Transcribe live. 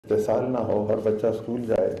اتصال نہ ہو, ہر بچہ اسکول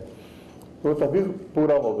جائے, وہ تبھی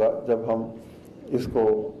پورا ہوگا جب ہم اس کو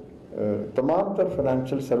تمام تر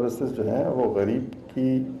فائنینشیل سروسز جو ہیں وہ غریب کی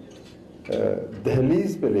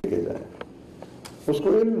دہلیز پہ لے کے جائیں. اس کو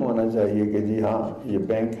علم ہونا چاہیے کہ جی ہاں یہ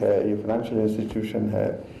بینک ہے, یہ فائنینشیل انسٹیٹیوشن ہے,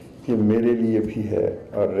 یہ میرے لیے بھی ہے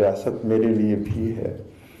اور ریاست میرے لیے بھی ہے.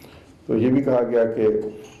 تو یہ بھی کہا گیا کہ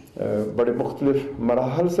بڑے مختلف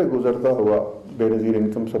مراحل سے گزرتا ہوا بے نظیر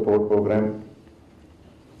انکم سپورٹ پروگرام,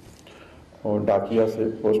 اور ڈاکیہ سے,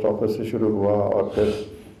 پوسٹ آفس سے شروع ہوا, اور پھر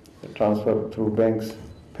ٹرانسفر تھرو بینکس,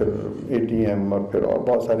 پھر ATM, اور پھر اور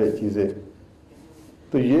بہت سارے چیزیں.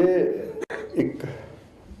 تو یہ ایک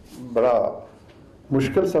بڑا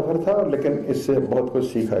مشکل سفر تھا, لیکن اس سے بہت کچھ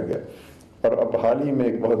سیکھا گیا. اور اب حال ہی میں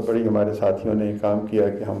ایک بہت بڑی ہمارے ساتھیوں نے کام کیا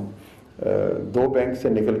کہ ہم 2 بینک سے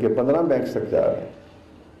نکل کے 15 بینکس تک جا رہے ہیں,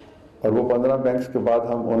 اور وہ 15 بینکس کے بعد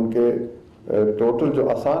ہم ان کے ٹوٹل جو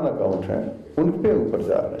آسان اکاؤنٹ ہیں ان پہ اوپر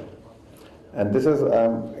جا رہے ہیں. And this is,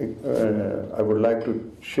 I would like to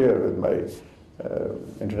share with my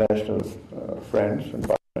international friends and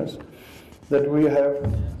partners that we have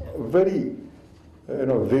very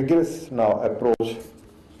vigorous now approach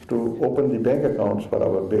to open the bank accounts for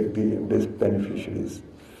our big beneficiaries.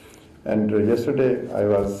 And yesterday I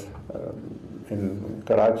was in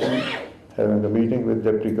Karachi having a meeting with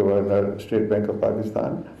Deputy Governor, State Bank of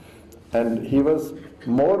Pakistan, and he was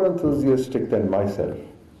more enthusiastic than myself.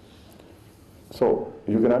 So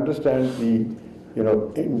you can understand the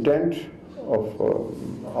intent of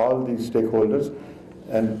all these stakeholders,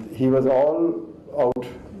 and he was all out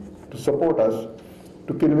to support us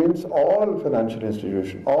to convince all financial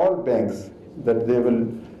institutions, all banks, that they will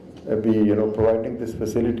be providing this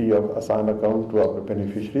facility of Asan account to our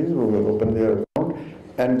beneficiaries who will open their account,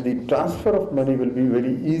 and the transfer of money will be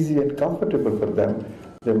very easy and comfortable for them.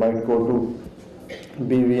 They might go to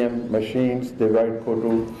BVM machines, they might go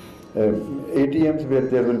to ATMs where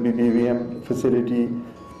there will be BVM facility,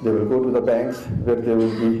 they will go to the banks where there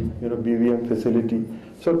will be BVM facility.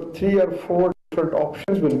 So 3 or 4 different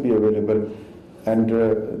options will be available, and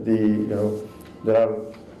there are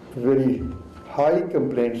very high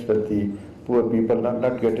complaints that the poor people are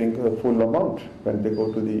not getting the full amount when they go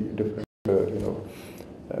to the different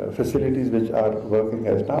facilities which are working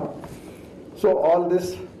as now. So all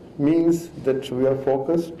this means that we are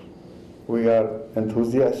focused, we are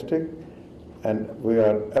enthusiastic, and we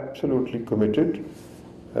are absolutely committed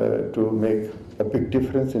to make a big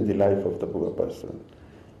difference in the life of the poor person.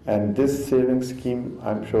 And this saving scheme,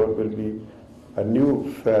 I'm sure, will be a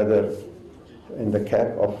new feather in the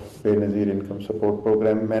cap of Benazir Income Support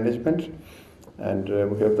Program management. And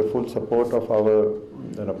we have the full support of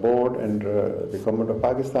our board and the government of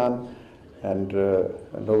Pakistan. And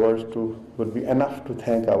no words would be enough to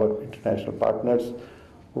thank our international partners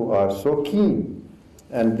who are so keen,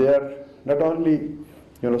 and they are not only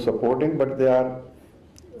supporting, but they are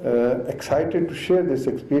excited to share this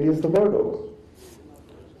experience the world over.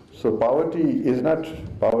 So poverty is not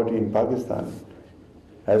poverty in Pakistan.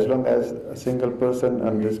 As long as a single person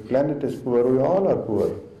on this planet is poor, we all are poor.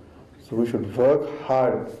 So we should work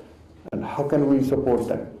hard, and how can we support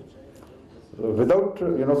them without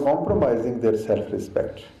compromising their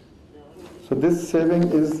self-respect? So this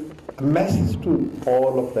saving is a message to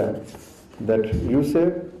all of them that you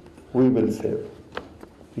save, we will save.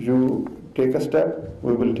 You take a step,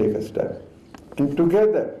 we will take a step. And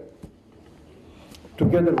together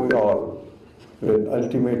we all will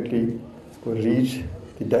ultimately reach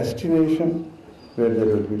the destination where there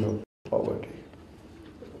will be no poverty.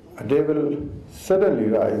 A day will suddenly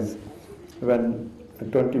rise when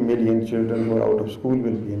 20 million children who are out of school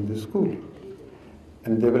will be in the school,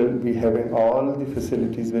 and they will be having all the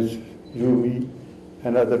facilities which you, me,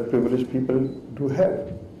 and other privileged people do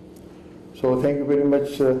have. So thank you very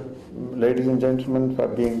much, ladies and gentlemen, for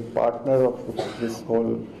being partner of this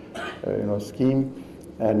whole scheme,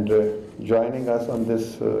 and joining us on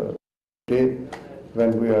this day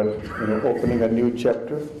when we are opening a new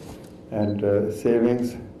chapter, and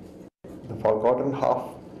savings, the forgotten half,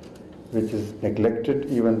 which is neglected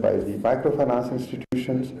even by the microfinance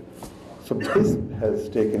institutions. So this has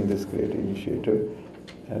taken this great initiative,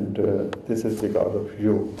 and this is because of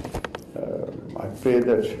you. I pray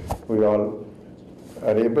that we all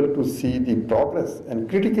are able to see the progress and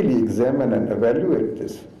critically examine and evaluate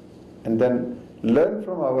this, and then learn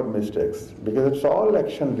from our mistakes, because it's all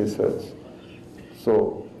action research.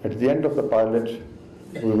 So at the end of the pilot,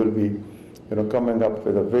 we will be coming up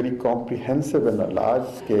with a very comprehensive and a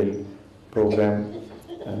large-scale program,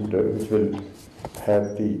 and which will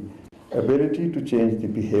have the ability to change the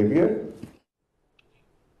behavior.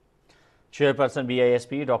 Chairperson B I S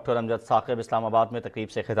P doctor امجد ثاقب اسلام آباد میں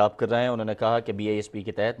تقریب سے خطاب کر رہے ہیں. انہوں نے کہا کہ بی آئی ایس پی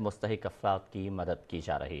کے تحت مستحق افراد کی مدد کی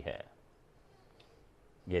جا رہی ہے.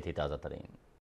 یہ تھی تازہ ترین